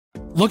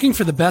Looking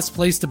for the best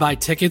place to buy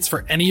tickets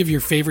for any of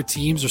your favorite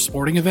teams or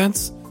sporting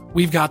events?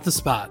 We've got the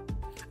spot.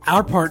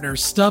 Our partner,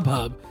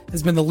 StubHub,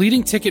 has been the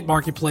leading ticket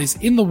marketplace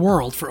in the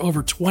world for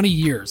over 20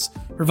 years,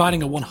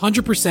 providing a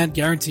 100%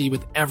 guarantee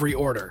with every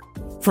order.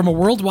 From a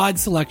worldwide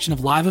selection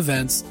of live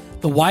events,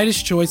 the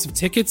widest choice of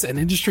tickets and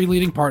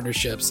industry-leading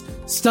partnerships,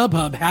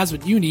 StubHub has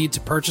what you need to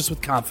purchase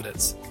with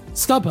confidence.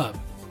 StubHub,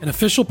 an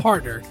official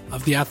partner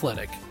of The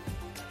Athletic.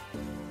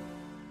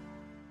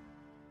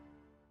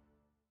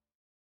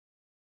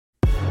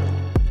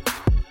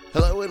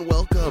 Hello and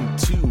welcome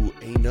to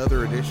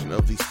another edition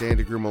of the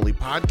Standig Room Only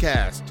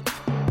podcast.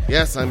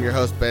 Yes, I'm your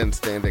host, Ben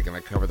Standig, and I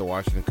cover the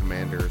Washington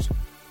Commanders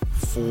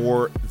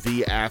for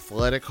The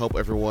Athletic. Hope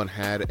everyone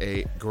had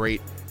a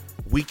great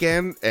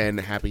weekend, and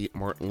happy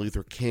Martin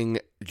Luther King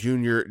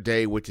Jr.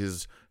 Day, which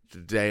is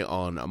today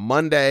on a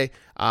Monday.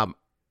 I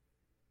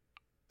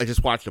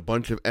just watched a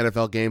bunch of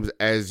NFL games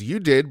as you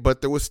did,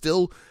 but there was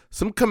still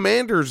some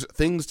Commanders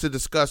things to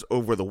discuss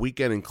over the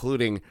weekend,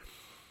 including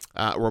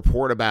a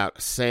report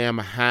about Sam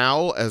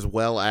Howell, as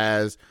well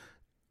as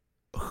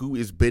who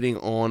is bidding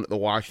on the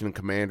Washington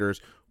Commanders.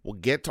 We'll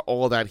get to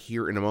all that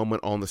here in a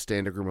moment on the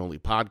Standig Room Only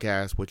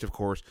podcast, which, of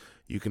course,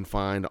 you can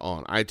find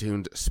on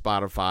iTunes,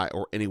 Spotify,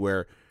 or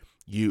anywhere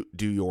you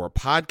do your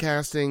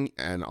podcasting.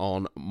 And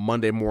on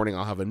Monday morning,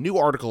 I'll have a new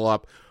article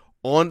up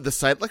on the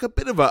site, like a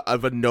bit of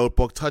a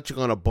notebook, touching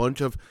on a bunch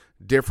of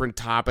different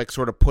topics,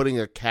 sort of putting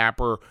a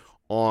capper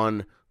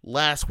on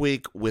last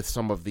week with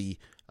some of the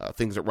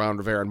things that Ron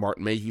Rivera and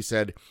Martin Mayhew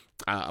said.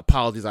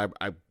 Apologies, I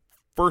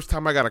first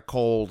time I got a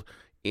cold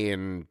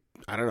in,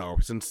 I don't know,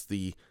 since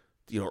the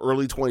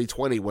early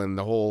 2020 when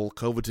the whole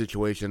COVID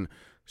situation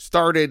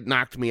started,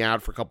 knocked me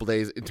out for a couple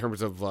days in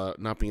terms of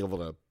not being able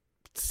to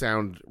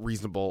sound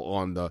reasonable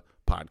on the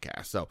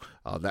podcast. So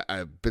that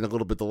I've been a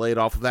little bit delayed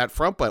off of that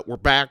front, but we're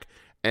back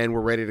and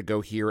we're ready to go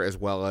here as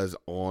well as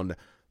on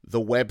the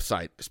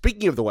website.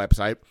 Speaking of the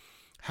website,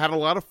 had a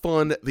lot of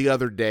fun the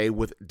other day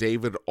with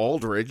David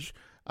Aldridge.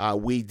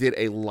 We did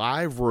a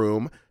live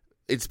room.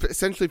 It's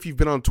essentially, if you've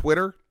been on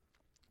Twitter,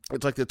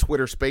 it's like the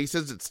Twitter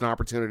Spaces. It's an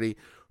opportunity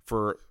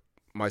for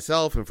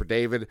myself and for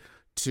David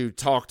to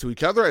talk to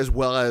each other, as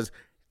well as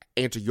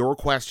answer your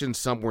questions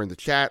somewhere in the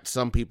chat.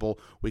 Some people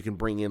we can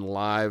bring in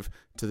live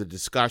to the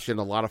discussion.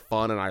 A lot of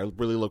fun, and I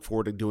really look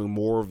forward to doing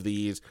more of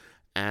these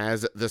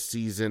as the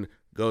season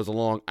goes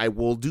along. I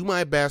will do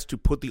my best to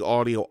put the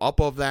audio up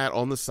of that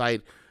on the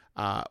site.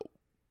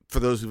 For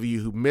those of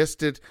you who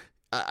missed it,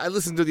 I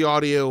listened to the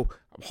audio.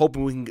 I'm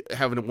hoping we can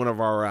have one of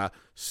our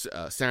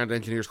sound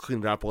engineers clean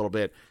it up a little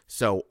bit.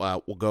 So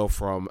we'll go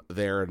from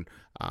there. And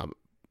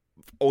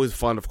always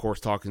fun, of course,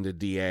 talking to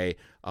DA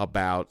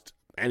about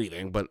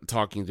anything, but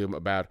talking to him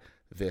about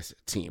this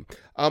team.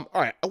 All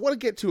right, I want to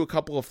get to a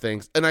couple of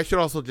things. And I should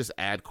also just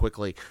add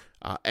quickly,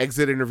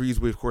 exit interviews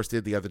we, of course,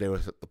 did the other day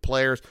with the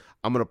players.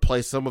 I'm going to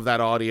play some of that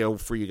audio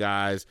for you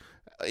guys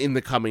in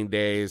the coming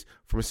days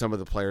from some of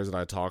the players that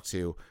I talked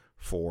to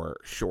for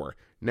sure.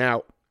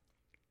 Now,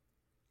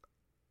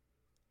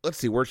 let's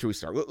see, where should we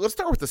start? Let's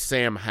start with the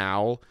Sam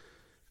Howell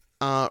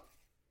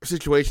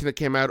situation that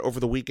came out over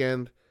the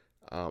weekend.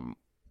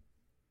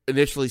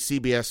 Initially,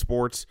 CBS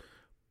Sports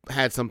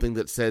had something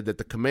that said that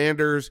the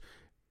Commanders,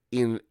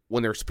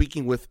 when they're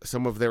speaking with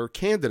some of their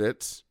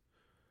candidates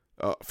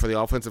for the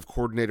offensive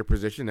coordinator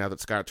position, now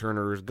that Scott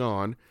Turner is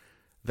gone,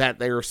 that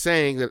they are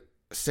saying that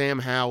Sam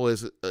Howell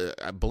is,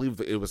 I believe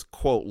that it was,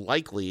 quote,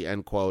 likely,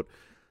 end quote,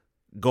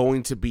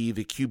 going to be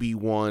the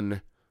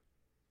QB1.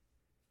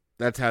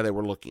 That's how they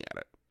were looking at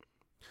it.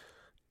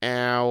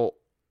 Now,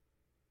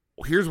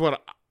 here's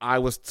what I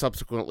was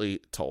subsequently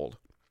told.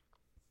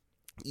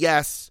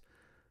 Yes,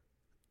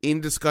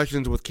 in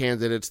discussions with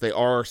candidates, they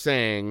are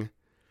saying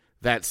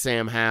that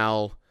Sam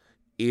Howell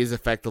is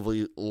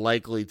effectively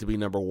likely to be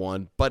number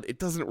one, but it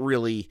doesn't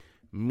really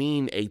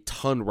mean a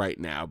ton right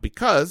now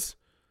because,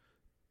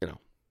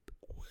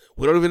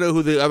 we don't even know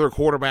who the other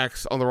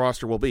quarterbacks on the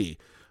roster will be.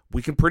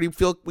 We can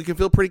feel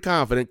pretty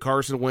confident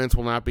Carson Wentz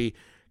will not be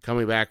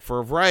coming back for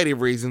a variety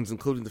of reasons,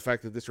 including the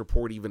fact that this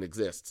report even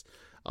exists.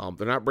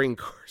 They're not bringing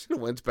Carson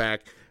Wentz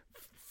back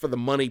for the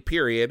money,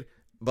 period,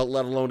 but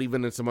let alone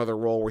even in some other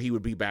role where he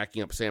would be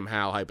backing up Sam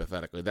Howell,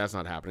 hypothetically. That's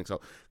not happening. So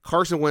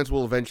Carson Wentz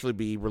will eventually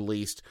be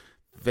released.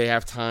 They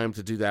have time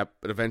to do that,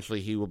 but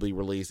eventually he will be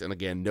released. And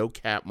again, no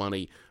cap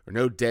money, or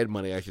no dead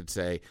money, I should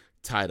say,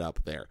 tied up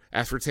there.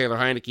 As for Taylor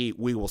Heinicke,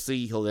 we will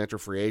see. He'll enter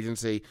free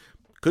agency.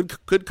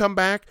 Could come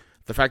back.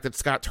 The fact that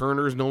Scott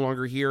Turner is no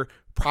longer here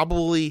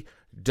probably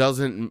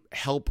doesn't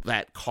help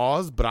that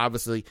cause, but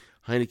obviously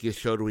Heinicke has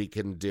showed what he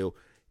can do.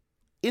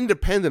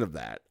 Independent of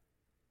that,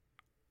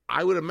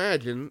 I would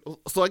imagine,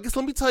 so I guess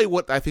let me tell you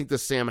what I think the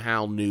Sam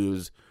Howell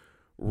news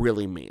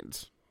really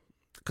means,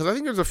 because I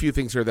think there's a few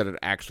things here that it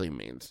actually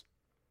means.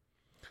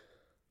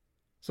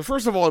 So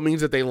first of all, it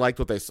means that they liked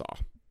what they saw.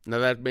 Now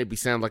that maybe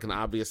sound like an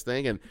obvious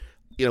thing, and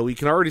we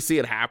can already see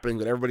it happening,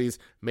 that everybody's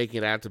making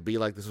it out to be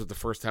like this was the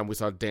first time we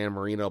saw Dan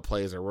Marino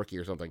play as a rookie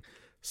or something.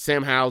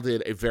 Sam Howell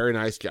did a very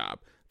nice job.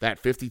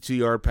 That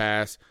 52-yard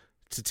pass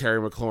to Terry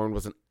McLaurin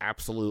was an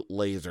absolute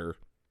laser.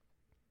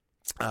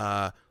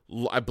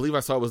 I believe I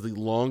saw it was the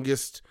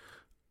longest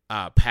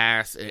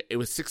pass. It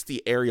was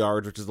 60 air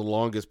yards, which is the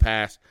longest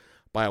pass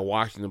by a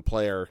Washington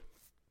player,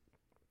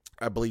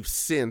 I believe,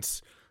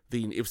 since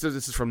it says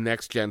this is from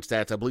Next Gen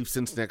Stats. I believe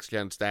since Next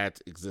Gen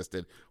Stats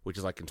existed, which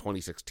is like in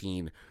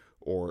 2016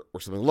 or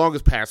something. The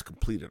longest pass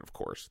completed, of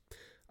course.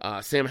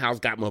 Sam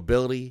Howell's got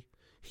mobility.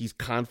 He's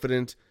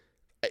confident.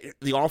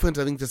 The offense,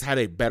 I think, just had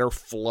a better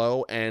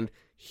flow, and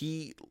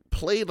he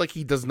played like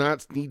he does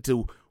not need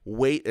to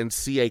wait and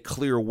see a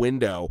clear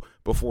window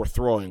before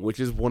throwing, which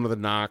is one of the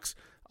knocks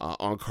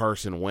on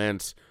Carson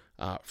Wentz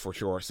for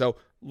sure. So,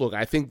 look,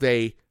 I think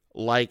they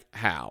like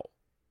Howell.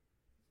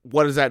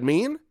 What does that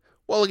mean?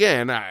 Well,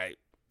 again, I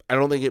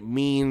don't think it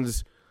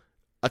means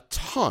a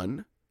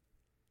ton.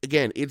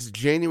 Again, it's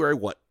January,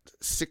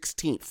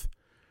 16th.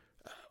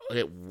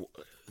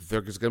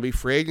 There's going to be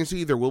free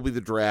agency. There will be the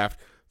draft.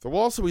 There will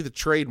also be the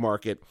trade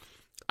market.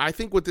 I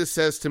think what this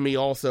says to me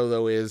also,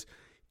 though, is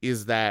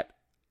that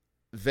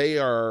they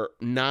are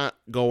not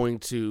going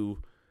to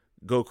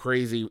go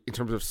crazy in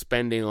terms of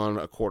spending on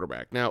a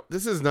quarterback. Now,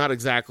 this is not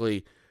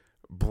exactly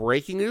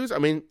breaking news. I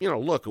mean,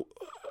 look,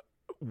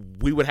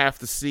 we would have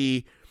to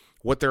see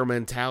what their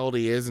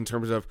mentality is in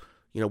terms of,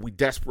 we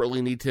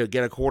desperately need to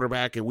get a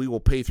quarterback and we will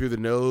pay through the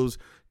nose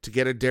to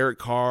get a Derek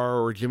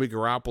Carr or Jimmy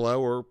Garoppolo,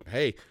 or,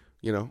 hey,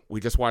 we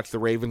just watched the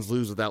Ravens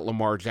lose without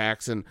Lamar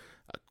Jackson,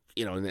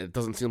 and it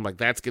doesn't seem like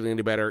that's getting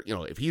any better.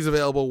 If he's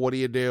available, what do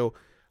you do?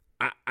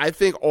 I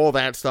think all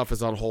that stuff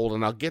is on hold,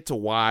 and I'll get to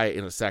why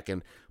in a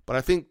second. But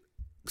I think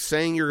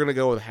saying you're going to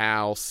go with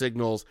Howell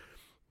signals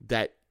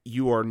that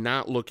you are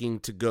not looking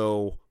to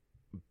go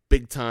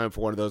big time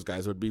for one of those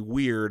guys. It would be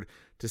weird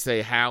to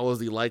say Howell is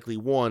the likely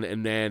one,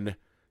 and then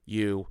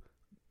you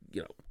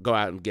go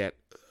out and get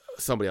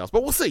somebody else.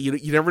 But we'll see.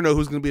 You never know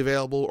who's going to be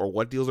available or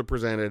what deals are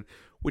presented,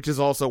 which is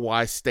also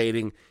why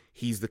stating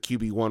he's the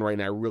QB1 right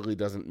now really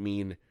doesn't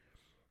mean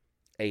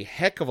a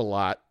heck of a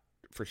lot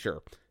for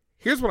sure.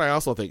 Here's what I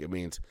also think it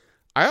means.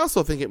 I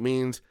also think it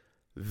means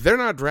they're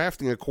not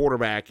drafting a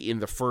quarterback in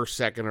the first,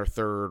 second, or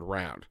third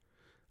round.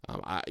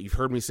 You've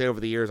heard me say over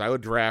the years, I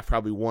would draft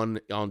probably one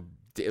on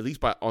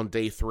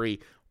day 3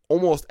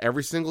 almost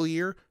every single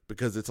year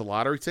because it's a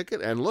lottery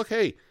ticket. And look,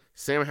 hey,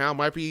 Sam Howell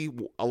might be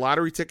a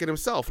lottery ticket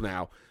himself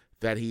now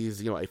that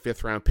he's a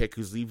 5th-round pick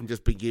who's even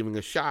just been given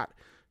a shot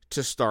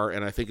to start,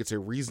 and I think it's a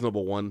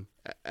reasonable one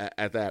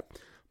at that.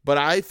 But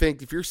I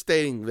think if you're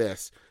stating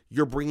this,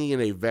 you're bringing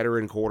in a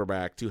veteran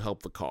quarterback to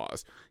help the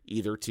cause,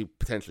 either to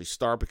potentially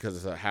start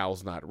because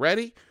Howell's not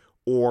ready,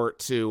 or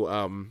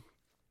to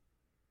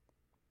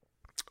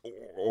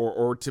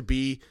or to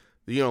be,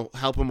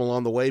 help him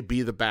along the way,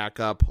 be the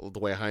backup the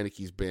way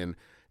Heineke's been,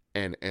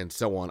 and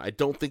so on. I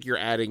don't think you're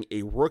adding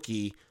a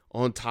rookie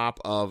on top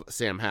of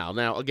Sam Howell.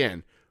 Now,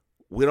 again,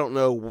 we don't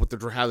know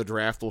how the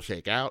draft will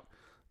shake out.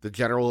 The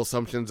general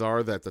assumptions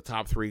are that the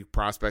top 3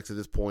 prospects at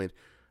this point,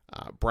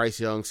 Bryce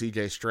Young,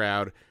 C.J.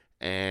 Stroud,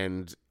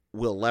 and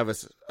Will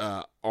Levis,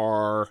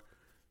 are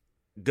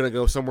going to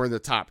go somewhere in the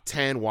top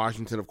 10.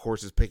 Washington, of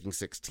course, is picking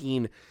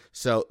 16,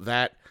 so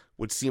that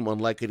would seem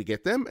unlikely to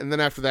get them. And then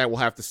after that, we'll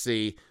have to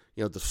see,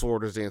 the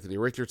Florida's Anthony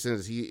Richardson.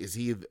 Is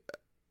he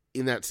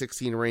in that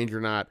 16 range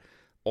or not?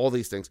 All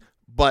these things.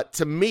 But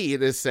to me,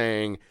 it is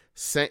saying,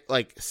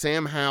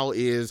 Sam Howell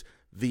is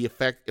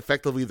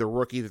effectively the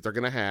rookie that they're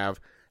going to have,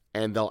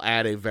 and they'll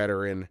add a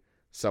veteran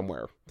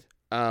somewhere.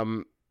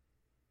 Now,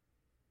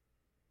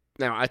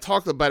 I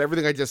talked about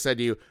everything I just said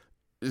to you.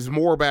 There's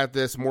more about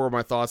this, more of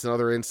my thoughts and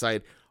other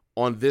insight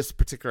on this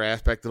particular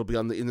aspect. It'll be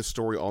in the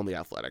story on The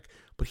Athletic.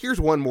 But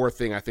here's one more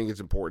thing I think is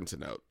important to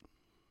note.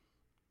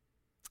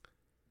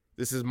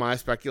 This is my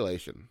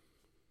speculation.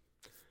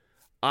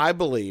 I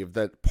believe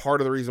that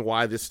part of the reason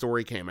why this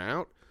story came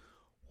out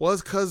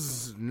was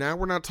because now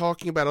we're not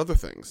talking about other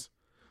things.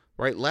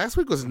 Right? Last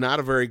week was not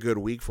a very good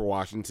week for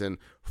Washington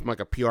from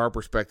a PR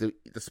perspective,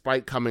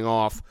 despite coming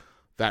off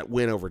that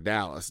win over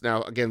Dallas.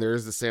 Now, again, there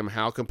is the Sam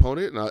Howell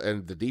component,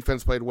 and the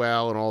defense played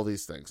well and all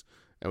these things.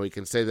 And we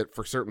can say that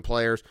for certain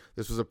players,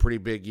 this was a pretty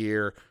big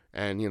year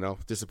and,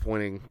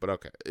 disappointing, but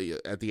okay,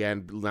 at the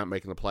end, not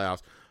making the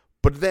playoffs.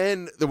 But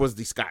then there was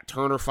the Scott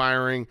Turner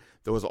firing.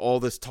 There was all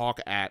this talk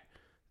at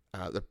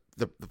the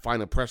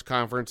final press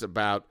conference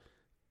about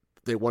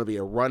they want to be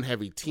a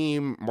run-heavy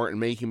team. Martin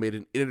Mayhew made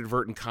an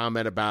inadvertent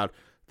comment about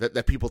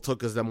that people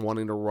took as them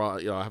wanting to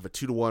run, have a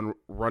 2-to-1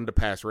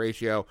 run-to-pass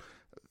ratio.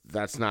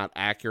 That's not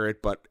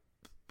accurate, but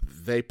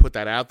they put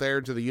that out there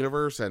into the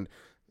universe and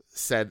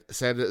said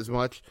as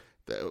much.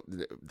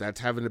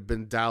 That's having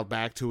been dialed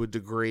back to a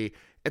degree,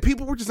 and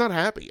people were just not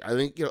happy. I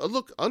think,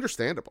 look,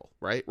 understandable,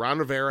 right? Ron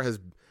Rivera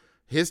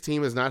his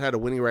team has not had a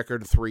winning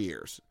record in 3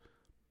 years.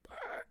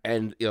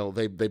 And,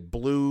 they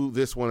blew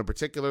this one in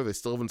particular. They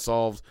still haven't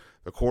solved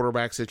the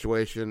quarterback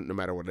situation, no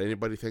matter what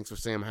anybody thinks of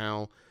Sam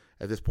Howell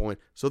at this point.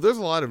 So there's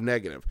a lot of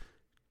negative.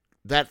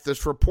 That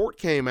this report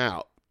came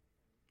out,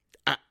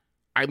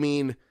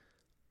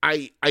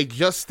 I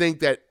just think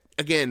that,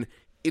 again,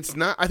 it's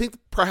not, I think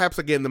perhaps,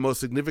 again, the most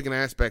significant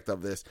aspect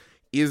of this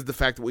is the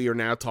fact that we are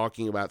now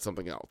talking about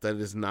something else. That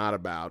is not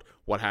about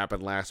what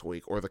happened last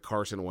week or the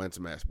Carson Wentz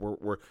mess.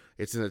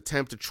 It's an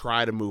attempt to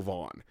try to move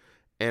on.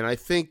 And I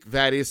think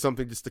that is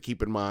something just to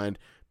keep in mind,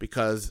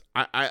 because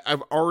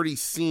I've already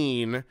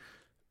seen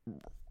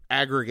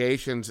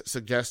aggregations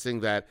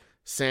suggesting that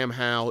Sam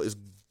Howell is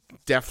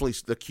definitely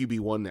the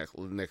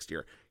QB1 next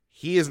year.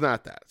 He is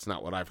not that. It's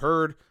not what I've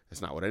heard.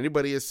 It's not what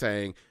anybody is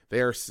saying.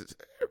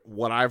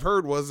 What I've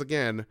heard was,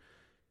 again,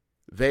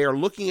 they are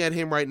looking at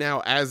him right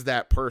now as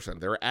that person.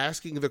 They're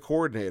asking the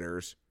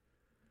coordinators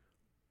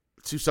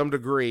to some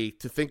degree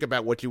to think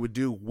about what you would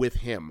do with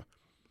him.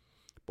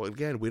 But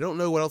again, we don't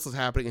know what else is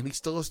happening, and he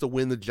still has to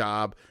win the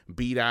job,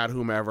 beat out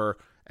whomever,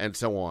 and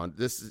so on.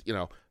 This is,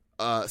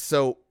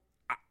 so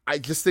I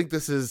just think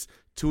this is,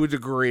 to a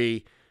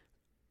degree,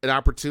 an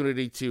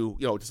opportunity to,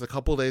 just a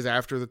couple of days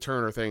after the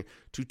Turner thing,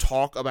 to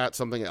talk about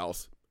something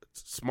else.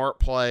 Smart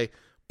play.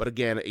 But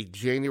again, a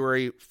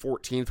January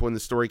 14th when the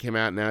story came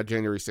out, now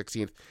January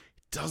 16th,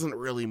 doesn't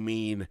really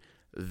mean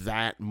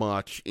that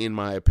much, in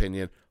my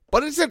opinion.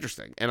 But it's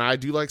interesting, and I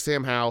do like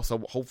Sam Howell, so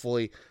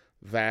hopefully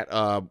that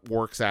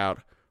works out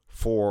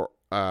for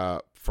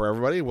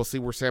everybody. We'll see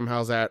where Sam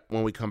Howell's at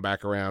when we come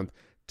back around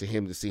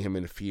to see him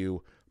in a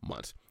few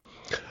months.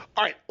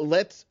 All right,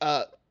 let's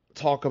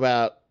talk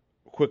about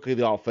quickly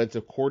the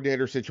offensive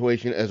coordinator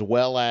situation, as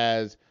well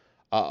as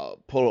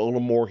put a little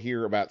more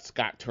here about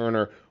Scott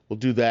Turner. We'll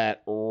do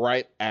that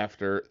right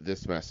after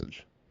this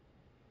message.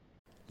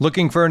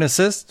 Looking for an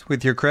assist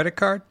with your credit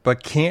card,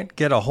 but can't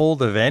get a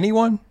hold of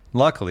anyone?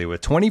 Luckily,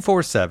 with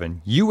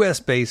 24/7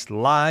 U.S.-based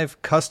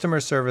live customer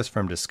service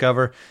from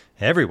Discover,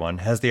 everyone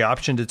has the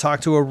option to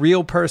talk to a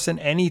real person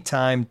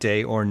anytime,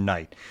 day or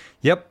night.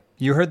 Yep,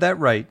 you heard that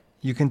right.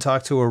 You can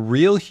talk to a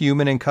real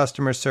human in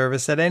customer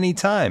service at any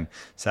time.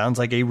 Sounds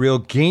like a real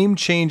game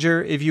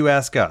changer if you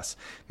ask us.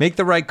 Make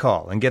the right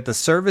call and get the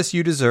service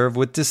you deserve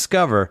with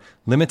Discover.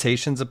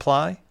 Limitations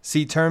apply.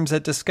 See terms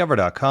at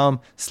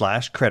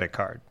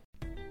discover.com/creditcard.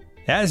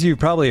 As you've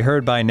probably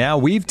heard by now,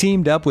 we've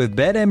teamed up with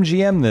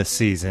BetMGM this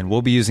season.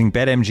 We'll be using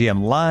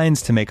BetMGM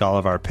lines to make all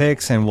of our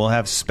picks, and we'll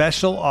have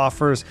special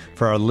offers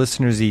for our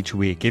listeners each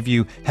week. If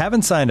you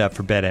haven't signed up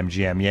for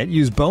BetMGM yet,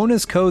 use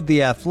bonus code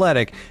The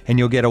Athletic, and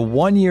you'll get a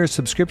 1-year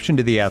subscription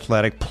to The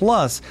Athletic,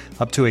 plus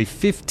up to a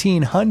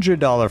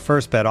 $1,500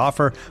 first bet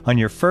offer on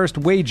your first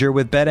wager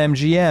with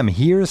BetMGM.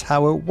 Here's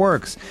how it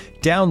works.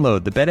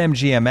 Download the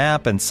BetMGM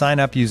app and sign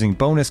up using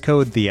bonus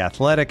code The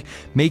Athletic.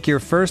 Make your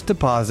first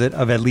deposit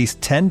of at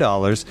least $10.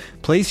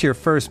 Place your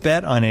first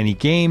bet on any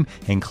game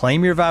and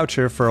claim your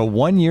voucher for a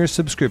 1-year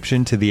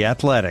subscription to The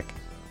Athletic.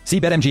 See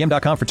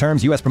BetMGM.com for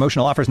terms. U.S.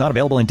 promotional offers not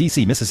available in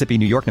D.C., Mississippi,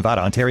 New York,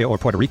 Nevada, Ontario, or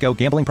Puerto Rico.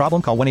 Gambling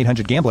problem? Call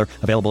 1-800-GAMBLER.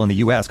 Available in the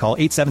U.S. Call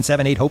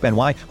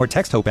 877-8-HOPE-NY or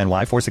text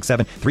HOPE-NY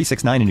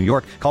 467-369 in New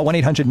York. Call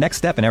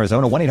 1-800-NEXT-STEP in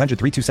Arizona.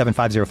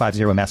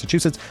 1-800-327-5050 in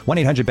Massachusetts.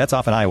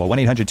 1-800-BETS-OFF in Iowa.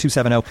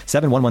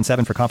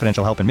 1-800-270-7117 for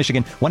confidential help in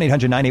Michigan.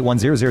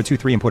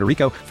 1-800-981-0023 in Puerto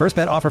Rico. First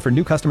bet offer for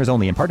new customers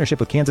only in partnership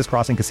with Kansas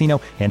Crossing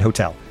Casino and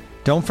Hotel.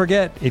 Don't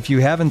forget, if you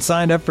haven't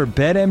signed up for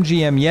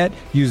BetMGM yet,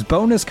 use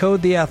bonus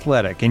code The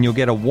Athletic, and you'll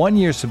get a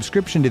 1-year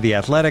subscription to The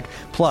Athletic,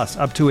 plus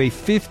up to a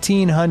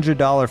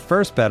 $1,500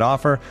 first bet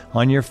offer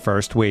on your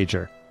first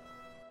wager.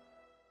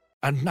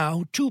 And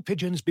now, two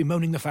pigeons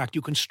bemoaning the fact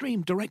you can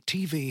stream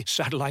DirecTV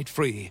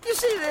satellite-free. You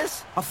see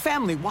this? A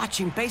family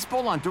watching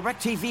baseball on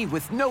DirecTV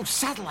with no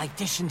satellite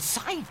dish in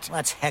sight.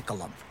 Let's heckle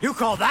them. You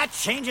call that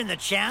changing the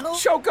channel?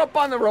 Choke up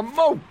on the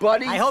remote,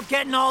 buddy. I hope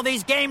getting all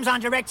these games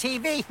on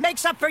DirecTV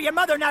makes up for your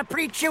mother not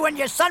pre-chewing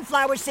your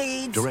sunflower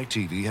seeds.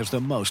 DirecTV has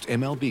the most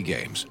MLB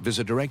games.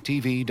 Visit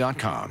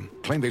DirecTV.com.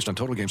 Claim based on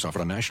total games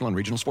offered on national and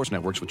regional sports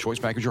networks with choice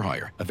package or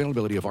higher.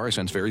 Availability of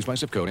RSNs varies by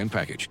zip code and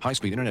package.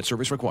 High-speed internet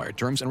service required.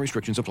 Terms and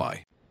restrictions apply.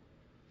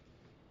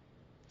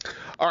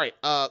 All right,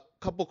 a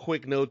couple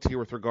quick notes here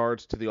with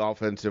regards to the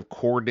offensive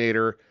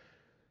coordinator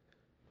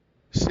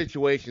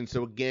situation.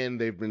 So again,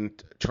 they've been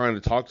trying to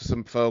talk to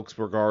some folks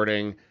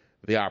regarding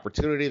the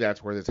opportunity.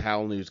 That's where this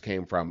Howell news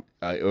came from.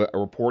 A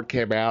report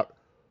came out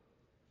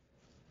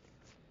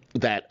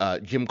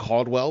that Jim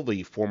Caldwell,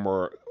 the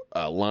former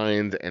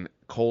Lions and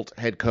Colts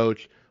head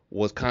coach,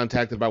 was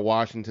contacted by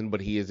Washington,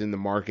 but he is in the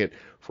market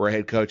for a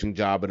head coaching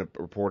job and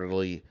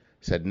reportedly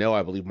said no.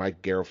 I believe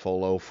Mike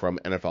Garafolo from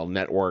NFL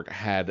Network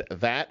had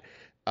that.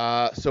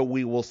 So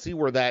we will see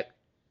where that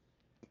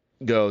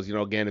goes.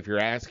 Again, if you're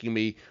asking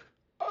me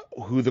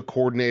who the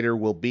coordinator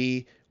will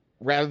be,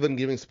 rather than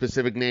giving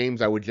specific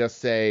names, I would just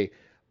say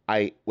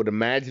I would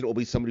imagine it will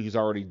be somebody who's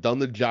already done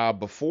the job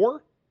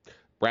before,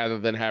 rather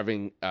than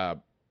having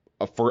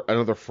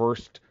another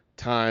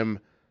first-time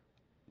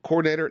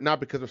coordinator, not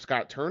because of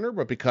Scott Turner,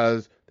 but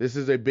because this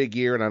is a big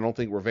year, and I don't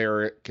think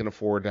Rivera can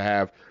afford to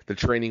have the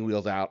training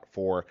wheels out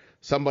for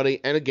somebody.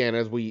 And again,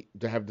 as we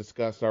have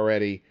discussed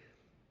already,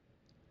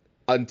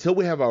 until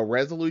we have a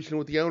resolution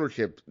with the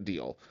ownership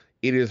deal,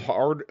 it is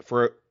hard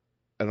for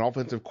an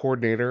offensive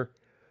coordinator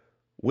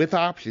with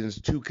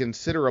options to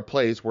consider a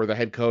place where the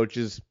head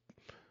coach's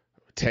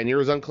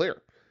tenure is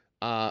unclear.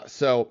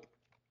 So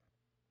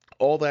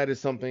all that is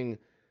something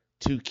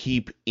to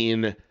keep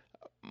in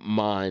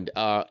mind.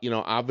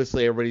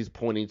 Obviously everybody's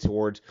pointing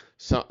towards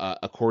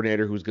a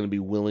coordinator who's going to be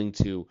willing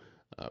to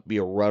be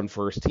a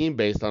run-first team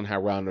based on how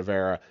Ron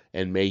Rivera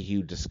and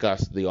Mayhew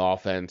discussed the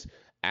offense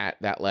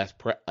at that last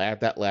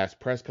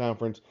press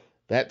conference.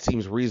 That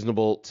seems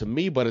reasonable to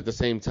me, but at the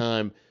same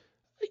time,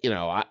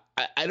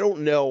 I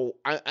don't know.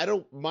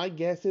 My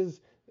guess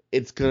is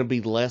it's going to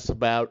be less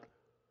about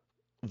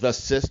the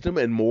system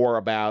and more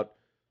about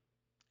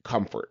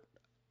comfort.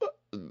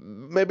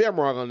 Maybe I'm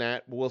wrong on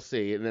that, but we'll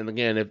see. And then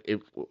again,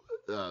 if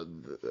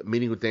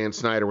meeting with Dan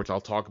Snyder, which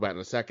I'll talk about in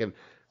a second,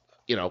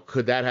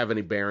 could that have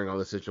any bearing on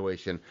the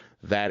situation?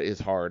 That is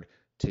hard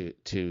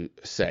to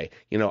say.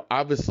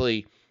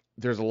 Obviously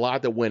there's a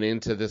lot that went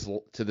into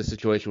the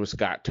situation with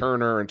Scott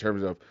Turner in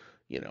terms of,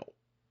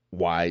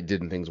 why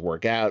didn't things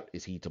work out?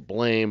 Is he to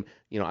blame?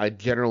 I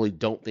generally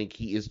don't think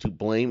he is to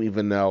blame,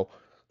 even though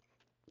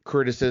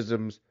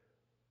criticisms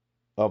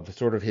of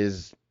sort of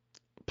his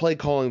play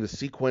calling, the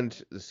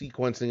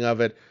sequencing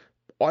of it,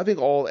 I think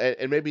all,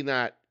 and maybe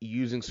not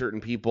using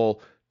certain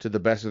people to the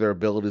best of their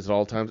abilities at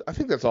all times. I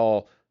think that's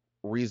all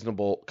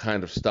reasonable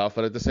kind of stuff.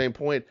 But at the same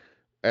point,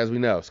 as we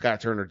know,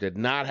 Scott Turner did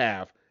not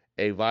have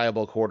a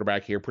viable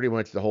quarterback here pretty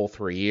much the whole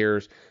 3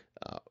 years.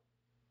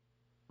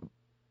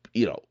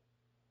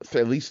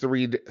 At least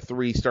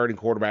three starting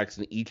quarterbacks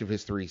in each of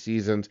his 3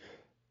 seasons.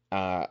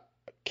 Can't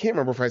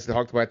remember if I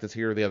talked about this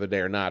here the other day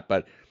or not,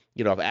 but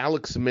if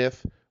Alex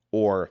Smith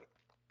or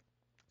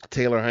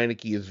Taylor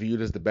Heineke is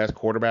viewed as the best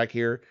quarterback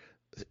here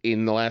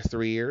in the last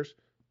 3 years,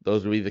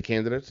 those would be the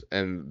candidates.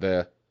 And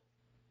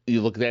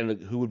you look then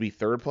who would be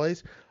third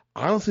place.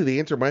 Honestly, the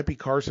answer might be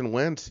Carson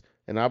Wentz.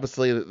 And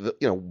obviously,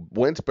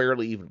 Wentz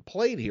barely even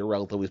played here,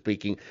 relatively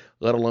speaking,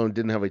 let alone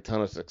didn't have a ton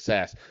of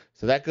success.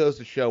 So that goes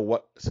to show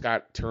what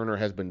Scott Turner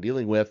has been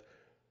dealing with.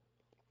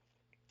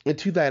 And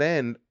to that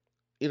end,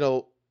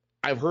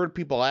 I've heard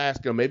people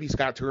ask, maybe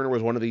Scott Turner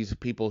was one of these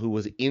people who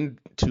was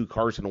into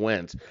Carson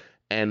Wentz,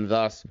 and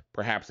thus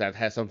perhaps that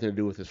has something to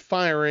do with his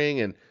firing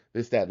and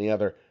this, that, and the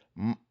other.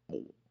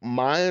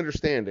 My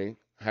understanding,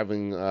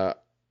 having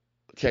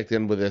checked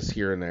in with this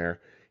here and there,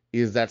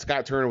 is that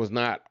Scott Turner was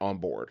not on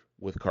board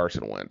with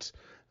Carson Wentz,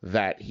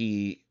 that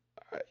he,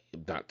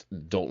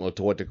 don't know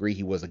to what degree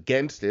he was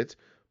against it,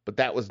 but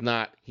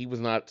he was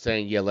not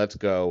saying, yeah, let's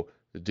go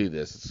do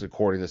this. It's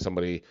according to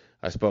somebody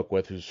I spoke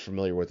with who's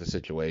familiar with the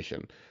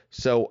situation.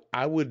 So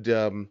I would,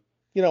 I'm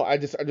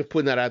just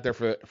putting that out there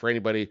for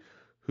anybody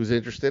who's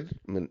interested.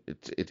 I mean,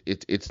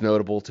 it's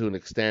notable to an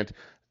extent.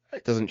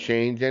 It doesn't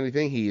change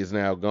anything. He is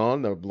now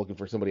gone. They're looking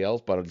for somebody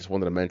else, but I just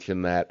wanted to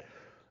mention that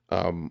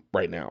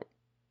right now.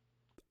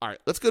 All right,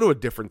 let's go to a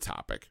different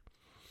topic.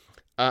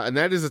 And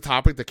that is a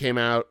topic that came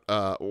out,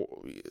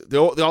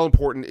 the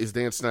all-important is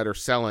Dan Snyder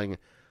selling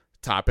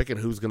topic and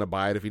who's going to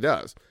buy it if he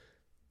does.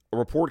 A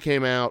report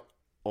came out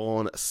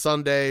on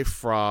Sunday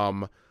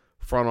from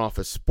Front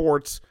Office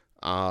Sports,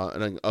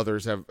 and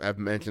others have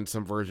mentioned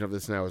some version of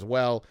this now as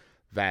well,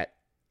 that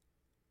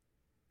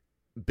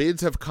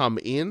bids have come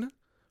in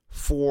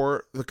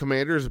for the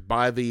Commanders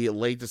by the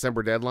late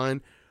December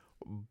deadline,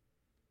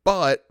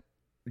 but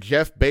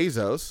Jeff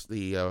Bezos,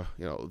 the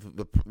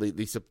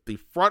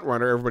front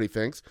runner, everybody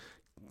thinks,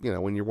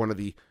 when you're one of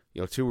the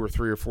 2 or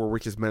 3 or 4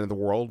 richest men in the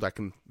world, that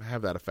can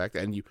have that effect,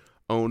 and you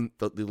own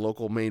the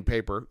local Maine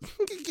paper.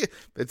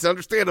 It's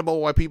understandable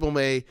why people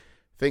may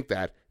think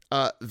that.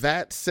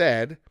 That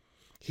said,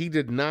 he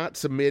did not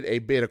submit a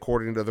bid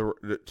according to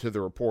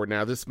the report.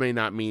 Now, this may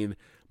not mean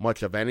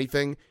much of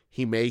anything.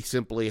 He may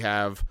simply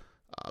have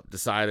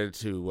decided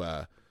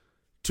to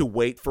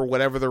wait for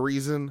whatever the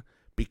reason,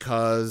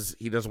 because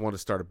he doesn't want to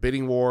start a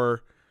bidding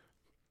war.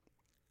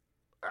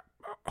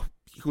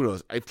 Who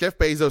knows? If Jeff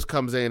Bezos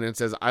comes in and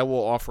says, I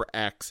will offer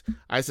X,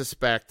 I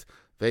suspect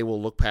they will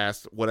look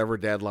past whatever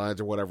deadlines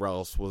or whatever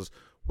else was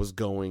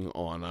going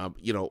on.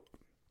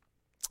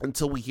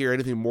 Until we hear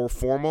anything more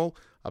formal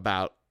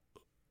about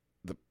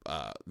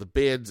the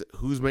bids,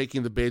 who's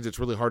making the bids, it's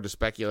really hard to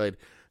speculate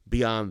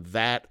beyond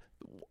that.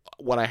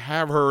 What I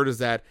have heard is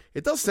that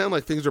it does sound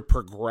like things are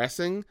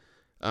progressing.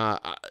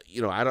 I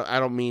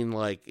don't mean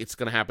like it's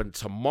going to happen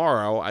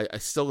tomorrow. I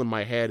still in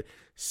my head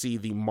see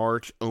the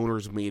March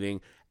owners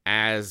meeting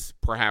as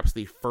perhaps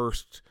the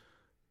first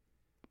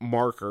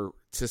marker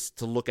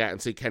to look at and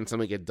see, can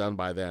something get done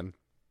by then,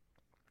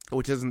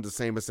 which isn't the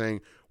same as saying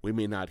we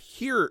may not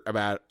hear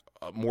about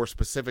more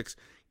specifics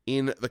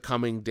in the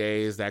coming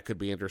days. That could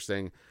be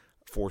interesting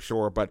for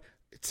sure, but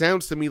it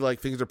sounds to me like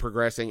things are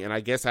progressing, and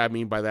I guess I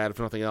mean by that, if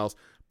nothing else,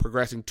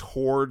 progressing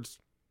towards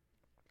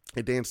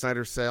a Dan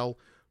Snyder sale.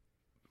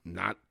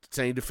 Not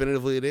saying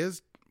definitively it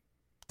is.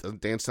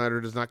 Dan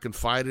Snyder does not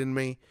confide in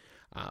me,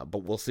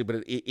 but we'll see.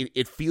 But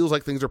it feels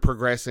like things are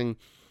progressing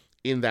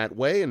in that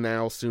way, and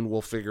now soon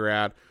we'll figure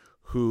out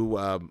who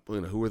are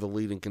the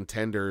leading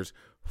contenders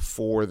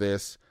for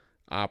this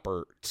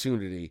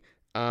opportunity.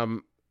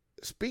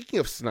 Speaking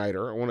of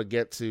Snyder, I want to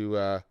get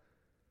to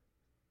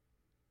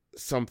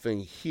something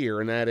here,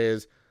 and that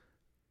is,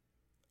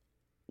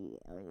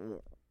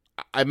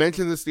 I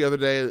mentioned this the other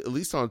day, at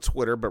least on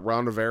Twitter, but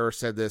Ron Rivera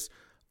said this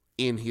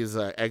in his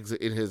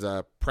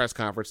press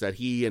conference that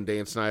he and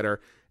Dan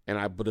Snyder, and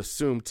I would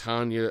assume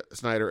Tanya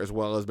Snyder as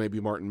well as maybe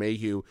Martin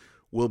Mayhew,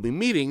 will be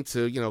meeting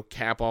to,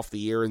 cap off the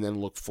year and then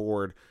look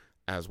forward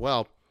as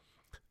well.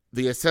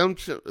 The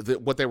assumption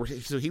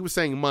that so he was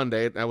saying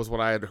Monday, that was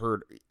what I had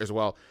heard as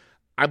well.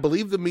 I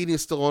believe the meeting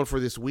is still on for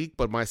this week,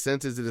 but my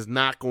sense is it is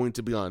not going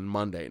to be on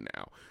Monday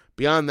now.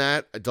 Beyond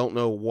that, I don't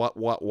know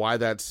why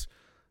that's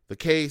the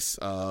case,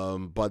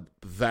 but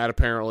that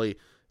apparently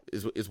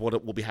is what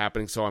it will be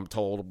happening. So I'm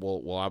told.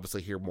 We'll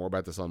obviously hear more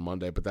about this on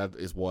Monday, but that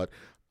is what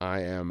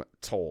I am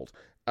told.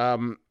 But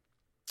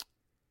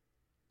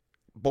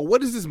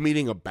what is this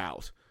meeting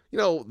about?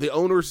 The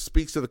owner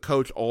speaks to the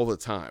coach all the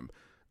time.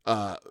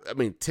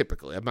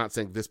 Typically, I'm not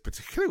saying this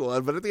particular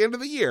one, but at the end of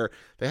the year,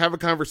 they have a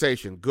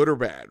conversation, good or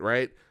bad,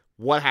 right?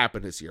 What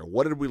happened this year?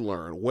 What did we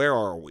learn? Where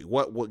are we?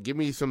 What? Give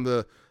me some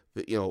of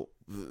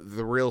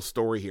the real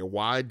story here.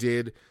 Why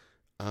did,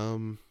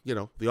 the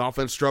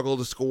offense struggle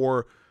to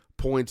score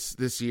points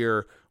this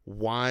year?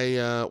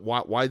 Why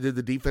did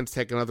the defense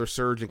take another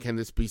surge, and can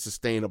this be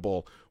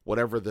sustainable?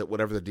 Whatever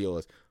the deal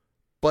is.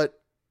 But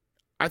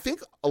I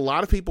think a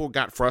lot of people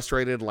got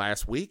frustrated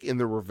last week in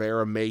the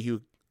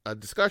Rivera-Mayhew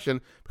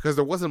discussion because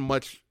there wasn't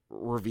much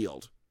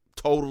revealed.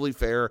 Totally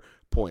fair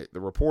point.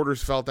 The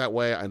reporters felt that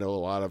way. I know a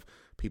lot of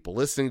people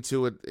listening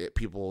to it,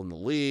 people in the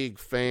league,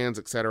 fans,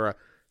 etc.,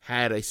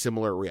 had a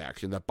similar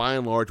reaction, that by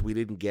and large we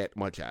didn't get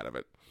much out of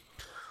it.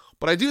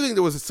 But I do think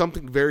there was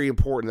something very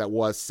important that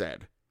was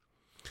said.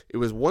 It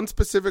was one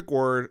specific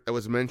word that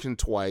was mentioned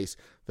twice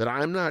that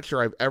I'm not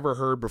sure I've ever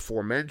heard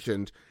before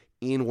mentioned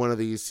in one of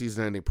these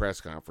season-ending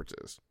press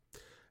conferences.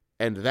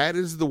 And that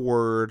is the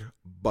word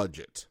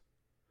budget.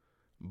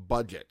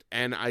 Budget.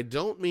 And I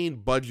don't mean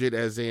budget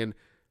as in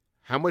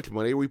how much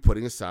money are we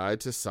putting aside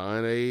to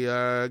sign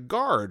a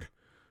guard?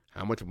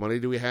 How much money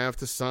do we have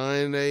to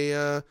sign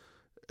a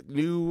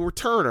new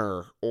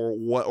returner?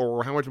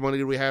 Or how much money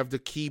do we have to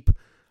keep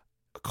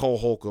Cole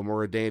Holcomb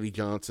or a Danny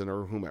Johnson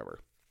or whomever?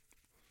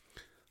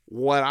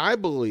 What I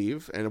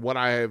believe, and let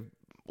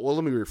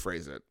me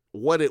rephrase it.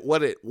 What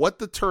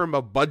the term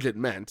of budget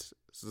meant.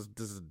 This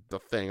is the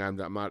thing. I'm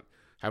not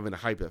having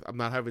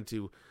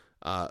to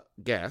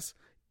guess.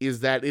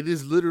 Is that it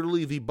is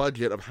literally the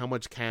budget of how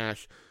much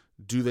cash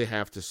do they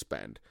have to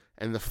spend.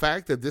 And the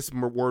fact that this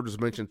word was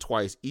mentioned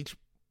twice,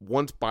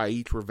 once by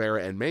each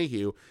Rivera and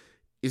Mayhew,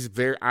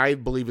 I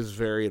believe is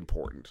very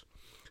important.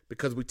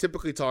 Because we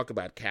typically talk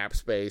about cap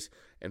space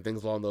and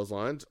things along those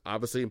lines,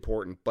 obviously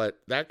important, but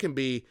that can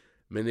be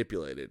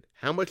manipulated.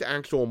 How much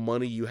actual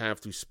money you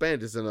have to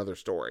spend is another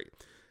story.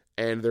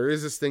 And there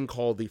is this thing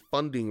called the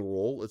funding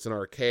rule. It's an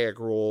archaic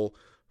rule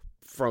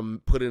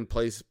put in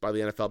place by the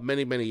NFL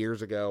many, many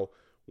years ago,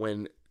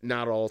 when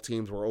not all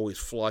teams were always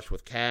flush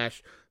with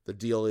cash. The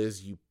deal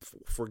is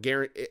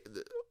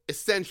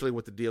essentially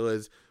what the deal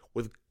is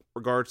with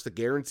regards to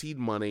guaranteed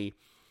money.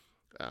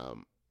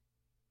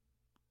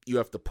 You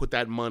have to put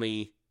that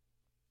money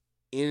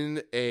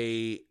in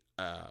an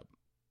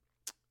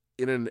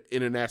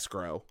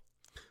escrow,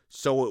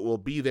 so it will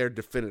be there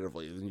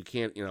definitively. And you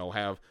can't,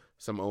 have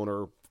some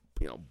owner,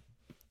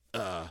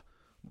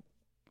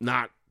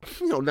 not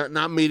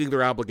meeting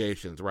their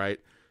obligations, right?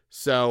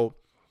 So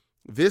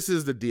this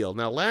is the deal.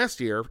 Now, last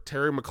year,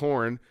 Terry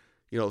McLaurin,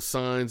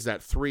 signs that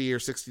 3-year,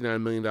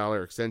 $69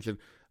 million extension.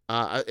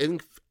 I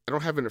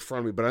don't have it in front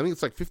of me, but I think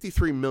it's like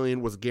 $53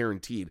 million was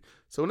guaranteed.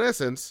 So in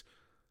essence,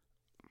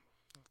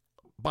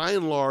 by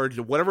and large,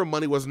 whatever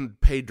money wasn't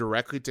paid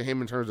directly to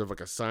him in terms of like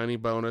a signing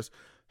bonus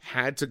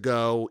had to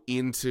go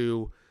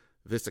into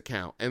this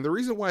account. And the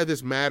reason why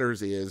this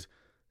matters is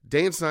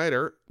Dan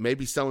Snyder may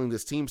be selling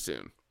this team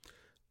soon.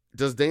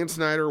 Does Dan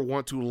Snyder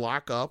want to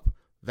lock up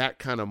that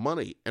kind of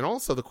money? And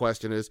also the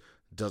question is,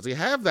 does he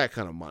have that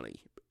kind of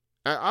money?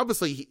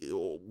 Obviously,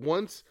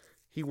 once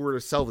he were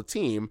to sell the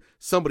team,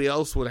 somebody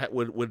else would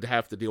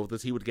have to deal with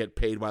this. He would get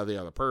paid by the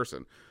other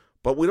person.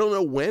 But we don't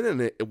know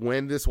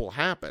when this will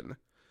happen.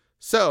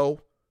 So,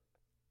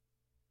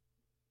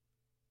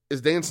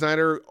 is Dan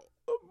Snyder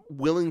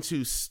willing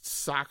to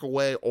sock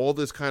away all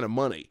this kind of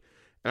money?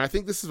 And I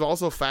think this is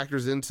also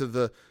factors into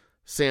the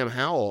Sam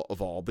Howell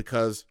of all,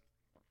 because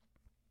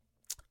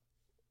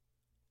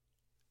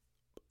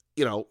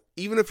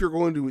even if you're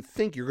going to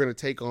think you're going to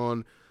take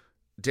on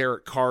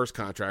Derek Carr's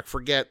contract,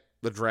 forget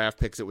the draft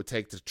picks it would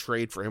take to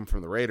trade for him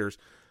from the Raiders.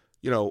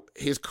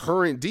 His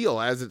current deal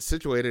as it's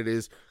situated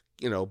is,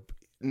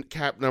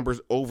 cap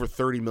numbers over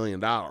 $30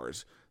 million.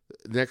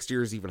 Next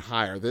year is even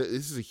higher.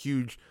 This is a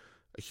huge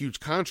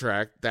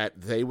contract that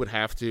they would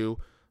have to,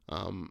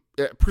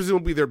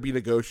 presumably there'd be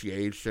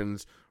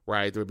negotiations,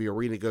 right? There would be a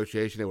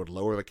renegotiation. They would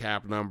lower the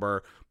cap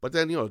number, but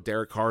then,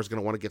 Derek Carr is going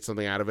to want to get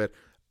something out of it.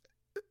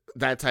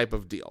 That type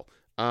of deal.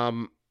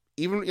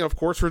 Even, of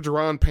course, for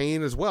Jerron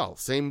Payne as well,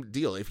 same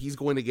deal. If he's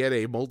going to get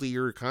a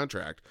multi-year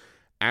contract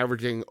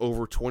averaging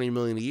over $20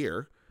 million a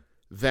year,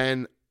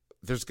 then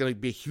there's going to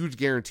be huge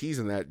guarantees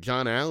in that.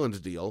 John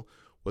Allen's deal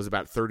was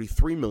about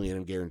 $33 million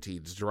in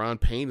guarantees. Jerron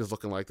Payne is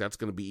looking like that's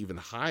going to be even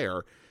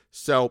higher.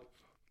 So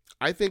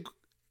I think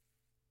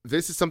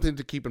this is something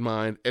to keep in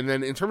mind. And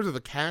then in terms of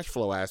the cash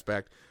flow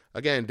aspect,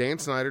 again, Dan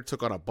Snyder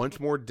took on a bunch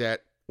more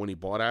debt when he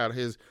bought out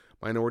his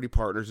minority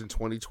partners in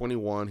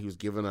 2021. He was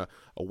given a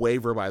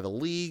waiver by the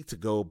league to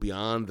go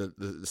beyond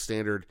the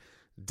standard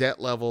debt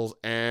levels.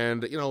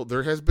 And,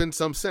 there has been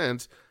some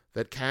sense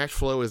that cash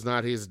flow is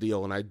not his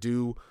deal. And I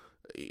do,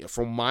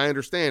 from my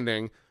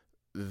understanding,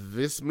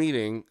 this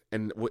meeting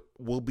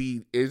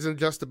isn't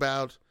just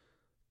about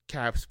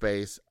cap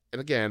space. And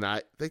again,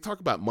 they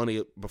talk about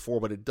money before,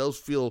 but it does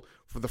feel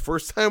for the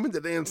first time in the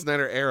Dan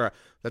Snyder era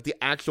that the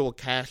actual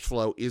cash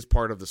flow is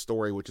part of the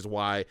story, which is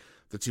why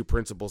the two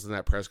principals in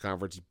that press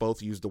conference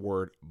both used the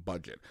word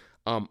budget.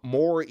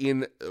 More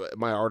in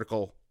my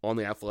article on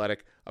The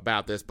Athletic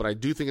about this, but I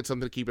do think it's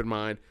something to keep in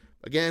mind.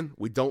 Again,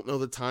 we don't know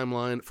the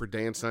timeline for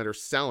Dan Snyder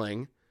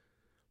selling,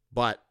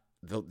 but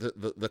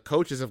the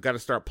coaches have got to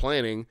start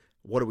planning.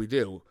 What do we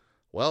do?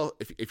 Well,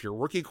 if your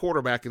rookie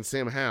quarterback in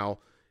Sam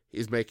Howell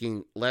is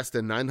making less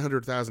than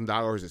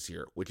 $900,000 this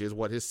year, which is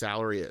what his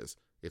salary is.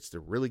 It's the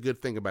really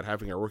good thing about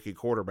having a rookie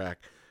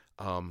quarterback.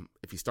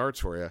 If he starts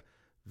for you,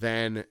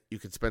 then you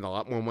can spend a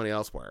lot more money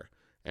elsewhere.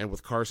 And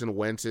with Carson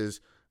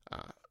Wentz's,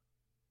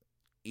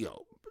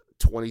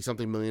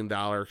 $20-something million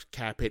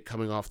cap hit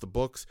coming off the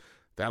books,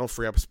 that'll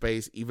free up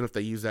space. Even if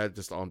they use that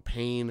just on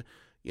Payne,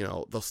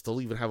 they'll still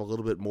even have a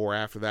little bit more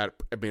after that.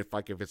 I mean,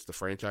 if it's the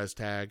franchise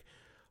tag.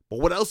 But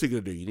what else are you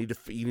going to do?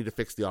 You need to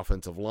fix the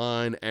offensive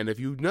line. And if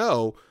you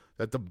know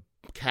that the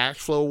cash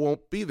flow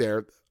won't be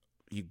there,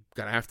 you're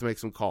going to have to make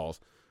some calls.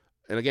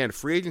 And again,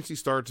 free agency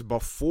starts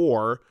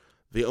before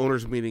the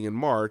owners' meeting in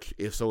March.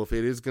 If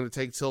it is going to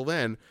take till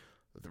then,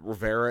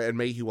 Rivera and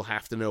Mayhew will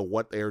have to know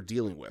what they are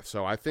dealing with.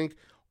 So I think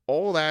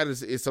all that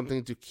is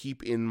something to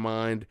keep in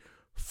mind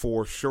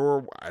for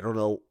sure. I don't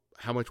know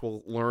how much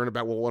we'll learn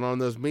about what went on in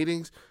those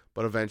meetings,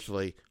 but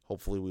eventually,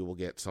 hopefully, we will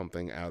get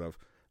something out of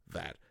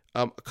that.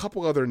 A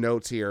couple other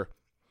notes here.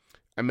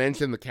 I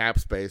mentioned the cap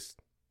space.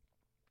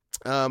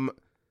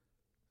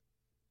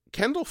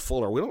 Kendall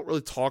Fuller, we don't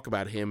really talk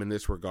about him in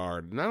this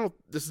regard. And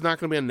this is not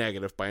going to be a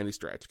negative by any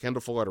stretch.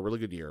 Kendall Fuller had a really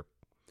good year.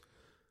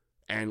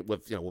 And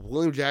with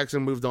William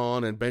Jackson moved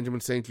on and Benjamin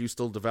St. Juste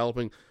still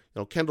developing,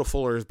 Kendall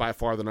Fuller is by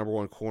far the number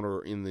one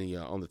corner in the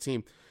on the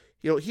team.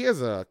 He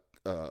has a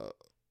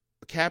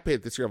cap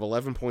hit this year of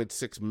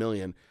 $11.6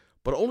 million,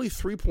 but only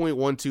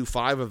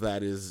 $3.125 of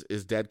that is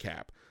dead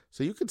cap.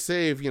 So you could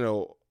save,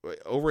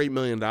 over $8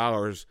 million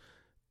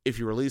if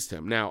you released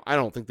him. Now, I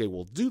don't think they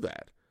will do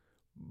that.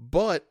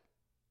 But,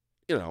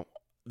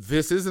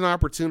 this is an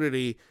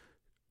opportunity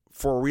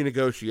for a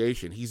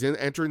renegotiation. He's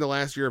entering the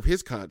last year of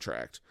his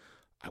contract.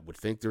 I would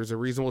think there's a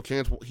reasonable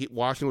chance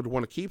Washington would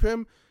want to keep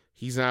him.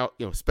 He's now,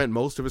 spent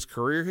most of his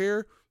career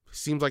here.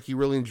 Seems like he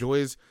really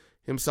enjoys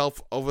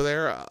himself over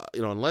there.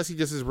 Unless he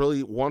just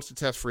really wants to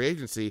test free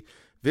agency,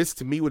 this,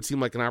 to me, would seem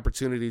like an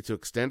opportunity to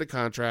extend a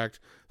contract.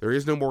 There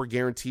is no more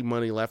guarantee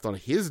money left on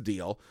his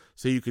deal,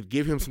 so you could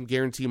give him some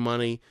guarantee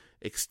money,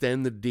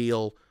 extend the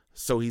deal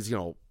so he's,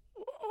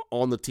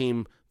 on the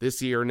team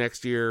this year,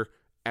 next year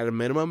at a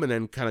minimum, and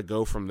then kind of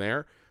go from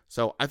there.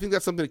 So I think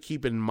that's something to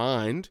keep in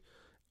mind.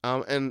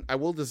 And I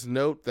will just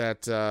note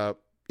that,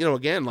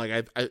 again,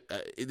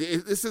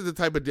 this is the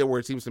type of deal where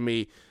it seems to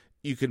me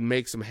you could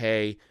make some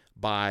hay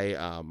by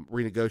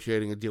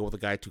renegotiating a deal with a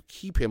guy to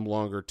keep him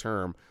longer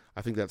term.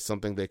 I think that's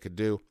something they could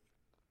do.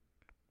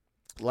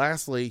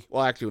 Lastly,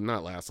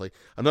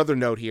 another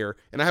note here,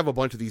 and I have a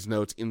bunch of these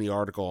notes in the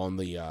article on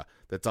the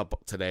that's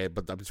up today,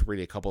 but I'm just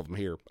reading a couple of them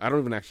here. I don't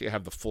even actually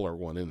have the Fuller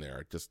one in there.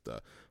 I just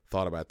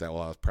thought about that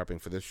while I was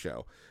prepping for this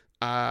show.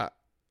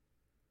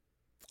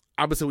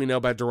 Obviously, we know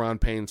about Daron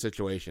Payne's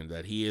situation,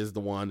 that he is the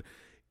one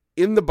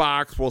in the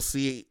box. We'll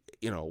see,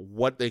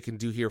 what they can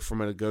do here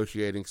from a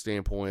negotiating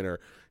standpoint,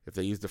 or if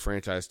they use the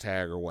franchise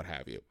tag or what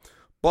have you.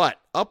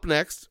 But up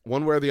next,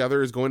 one way or the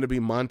other, is going to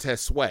be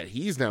Montez Sweat.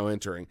 He's now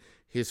entering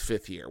his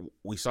fifth year.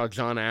 We saw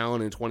John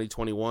Allen in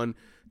 2021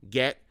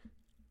 get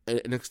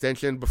an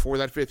extension before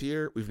that fifth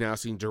year. We've now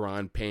seen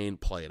Daron Payne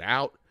play it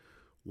out.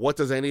 What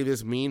does any of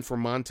this mean for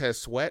Montez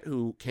Sweat,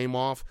 who came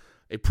off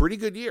a pretty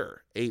good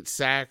year? 8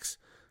 sacks,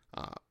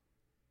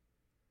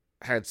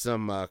 had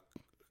some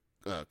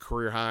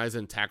career highs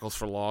in tackles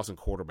for loss and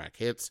quarterback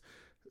hits.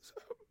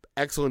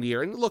 Excellent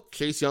year. And look,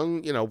 Chase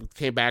Young,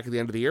 came back at the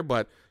end of the year,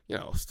 but,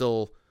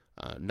 still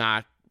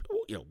not,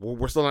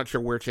 we're still not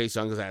sure where Chase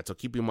Young is at. So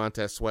keeping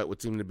Montez Sweat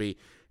would seem to be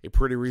a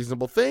pretty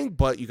reasonable thing,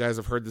 but you guys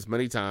have heard this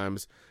many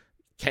times.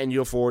 Can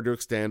you afford to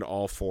extend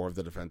all 4 of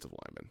the defensive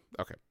linemen?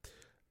 Okay.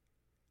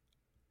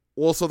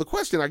 Well, so the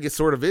question, I guess,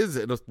 sort of is,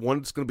 and one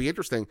that's going to be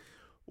interesting,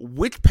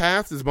 which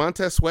path does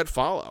Montez Sweat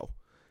follow?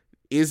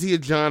 Is he a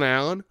John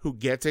Allen who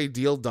gets a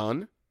deal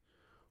done?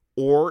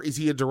 Or is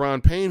he a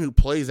Daron Payne who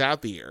plays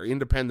out the year,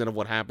 independent of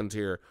what happens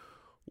here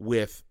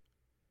with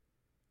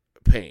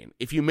Payne?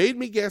 If you made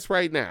me guess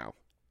right now,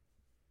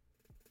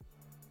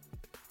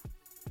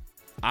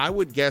 I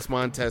would guess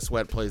Montez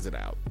Sweat plays it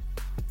out.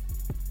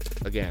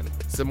 Again,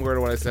 similar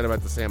to what I said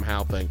about the Sam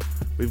Howell thing,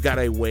 we've got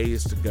a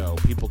ways to go.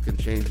 People can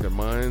change their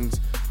minds.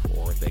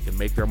 or if they can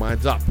make their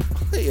minds up.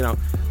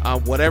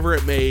 Whatever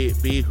it may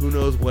be, who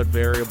knows what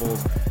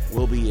variables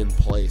will be in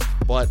place.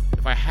 But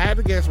if I had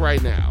to guess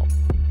right now,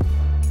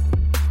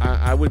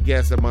 I would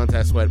guess that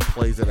Montez Sweat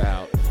plays it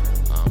out.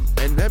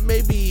 And that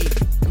may be,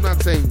 I'm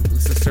not saying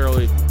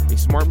necessarily a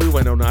smart move.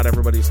 I know not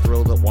everybody's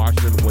thrilled that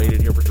Washington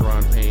waited here for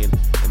Daron Payne,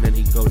 and then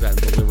he goes out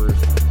and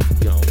delivers,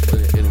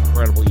 an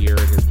incredible year,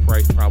 and his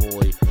price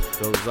probably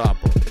goes up.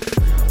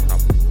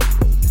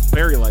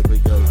 Very likely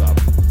goes up.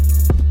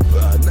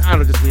 I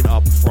don't just mean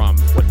up from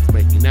what he's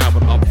making now,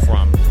 but up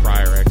from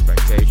prior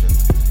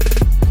expectations.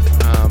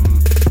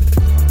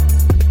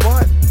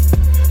 But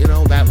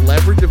that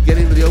leverage of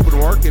getting to the open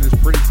market is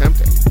pretty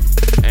tempting,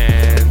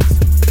 and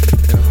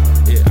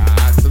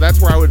so that's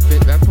where I would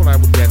think. That's what I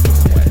would guess with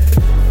Sweat.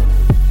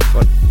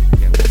 But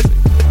again, we'll see.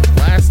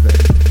 Last thing,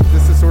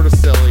 this is sort of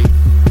silly,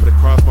 but it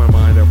crossed my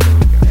mind over the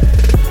weekend.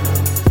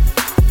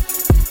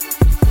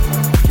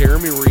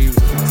 Jeremy Reeves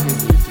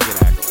continues to get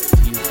accolades.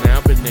 He's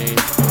now been named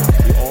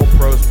the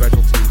All-Pro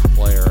Special Teams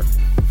player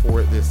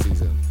for this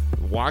season.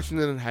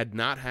 Washington had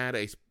not had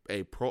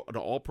an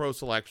All-Pro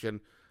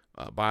selection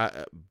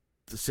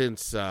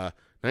since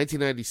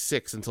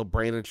 1996 until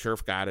Brandon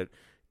Scherf got it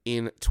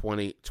in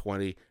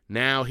 2020.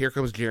 Now here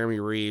comes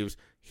Jeremy Reeves.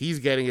 He's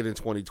getting it in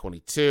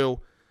 2022.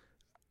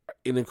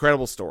 An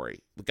incredible story.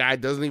 The guy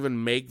doesn't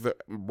even make the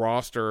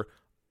roster.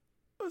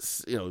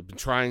 Been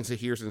trying to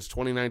here since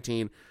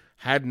 2019.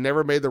 Had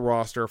never made the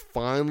roster.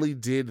 Finally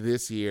did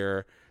this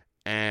year,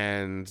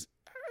 and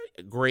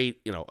a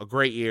great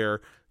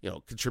year.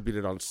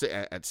 Contributed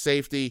at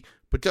safety,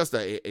 but just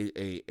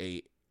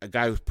a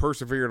guy who's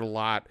persevered a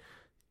lot.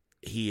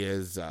 He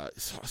is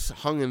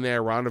hung in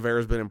there. Ron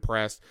Rivera's been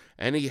impressed,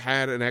 and he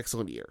had an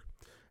excellent year.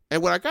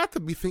 And what I got to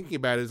be thinking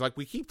about is,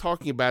 we keep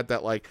talking about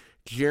that,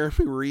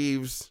 Jeremy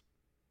Reeves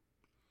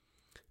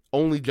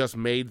only just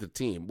made the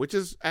team, which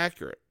is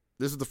accurate.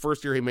 This is the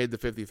first year he made the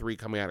 53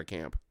 coming out of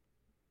camp.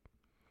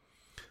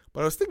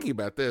 But I was thinking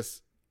about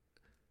this.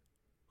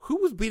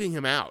 Who was beating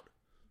him out?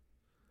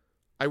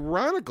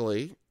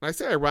 Ironically, and I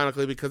say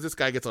ironically because this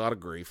guy gets a lot of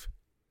grief.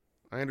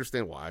 I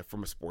understand why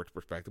from a sports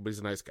perspective, but he's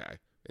a nice guy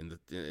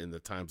in the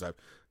times I've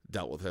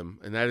dealt with him,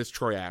 and that is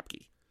Troy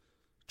Apke.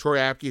 Troy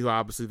Apke, who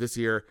obviously this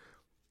year,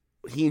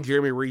 he and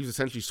Jeremy Reeves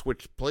essentially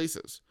switched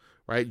places,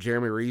 right?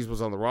 Jeremy Reeves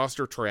was on the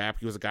roster. Troy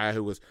Apke was a guy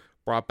who was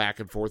brought back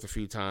and forth a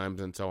few times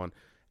and so on.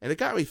 And it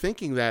got me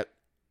thinking that,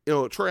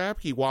 Troy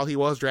Apke, while he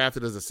was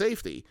drafted as a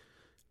safety,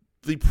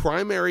 the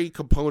primary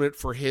component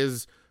for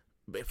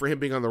him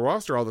being on the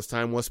roster all this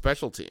time was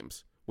special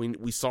teams.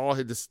 We saw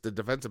the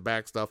defensive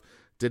back stuff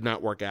did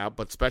not work out,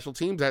 but special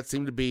teams, that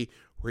seemed to be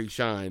where he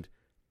shined.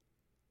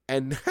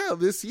 And now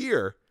this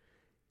year,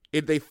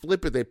 they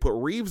flip it. They put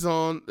Reeves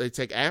on, they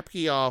take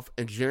Apke off,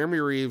 and Jeremy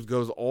Reeves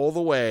goes all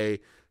the way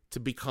to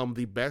become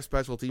the best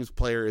special teams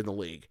player in the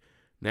league.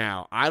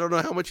 Now, I don't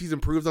know how much he's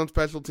improved on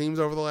special teams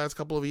over the last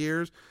couple of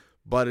years,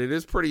 but it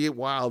is pretty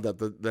wild that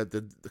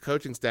the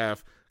coaching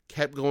staff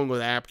kept going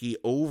with Apke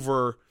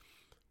over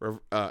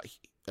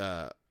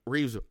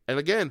Reeves. And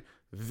again,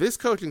 this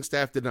coaching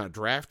staff did not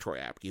draft Troy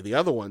Apke. The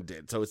other one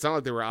did, so it's not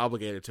like they were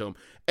obligated to him.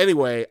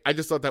 Anyway, I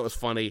just thought that was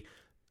funny.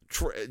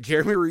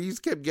 Jeremy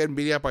Reeves kept getting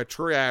beat up by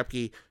Troy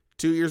Apke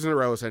 2 years in a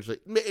row, essentially.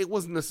 It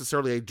wasn't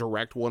necessarily a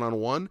direct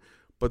one-on-one,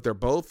 but they're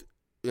both,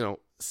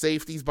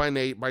 safeties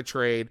by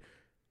trade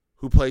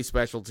who play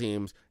special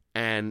teams,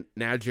 and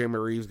now Jeremy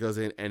Reeves goes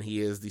in, and he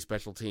is the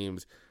special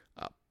teams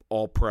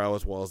All-Pro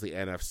as well as the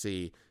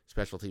NFC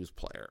special teams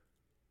player.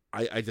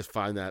 I just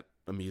find that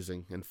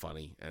amusing and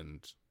funny, and,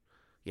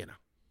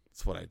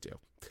 it's what I do.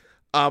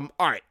 All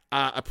right.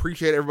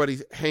 Appreciate everybody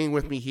hanging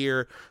with me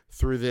here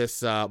through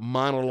this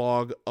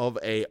monologue of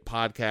a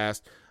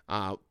podcast.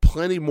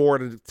 Plenty more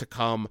to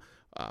come.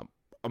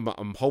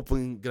 I'm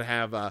hoping going to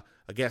have a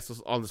guest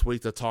on this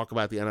week to talk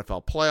about the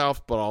NFL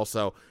playoffs, but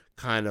also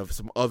kind of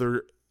some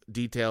other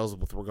details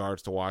with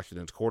regards to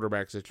Washington's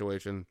quarterback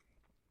situation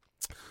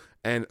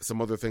and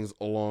some other things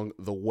along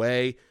the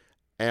way.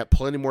 And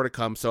plenty more to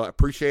come. So I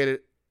appreciate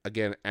it.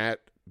 Again,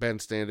 at Ben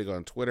Standig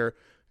on Twitter.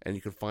 And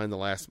you can find the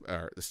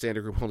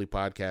Standig Room Only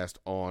podcast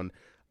on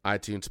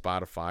iTunes,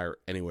 Spotify, or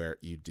anywhere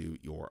you do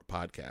your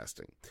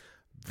podcasting.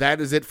 That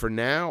is it for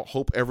now.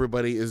 Hope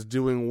everybody is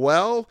doing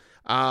well.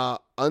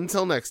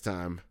 Until next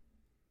time,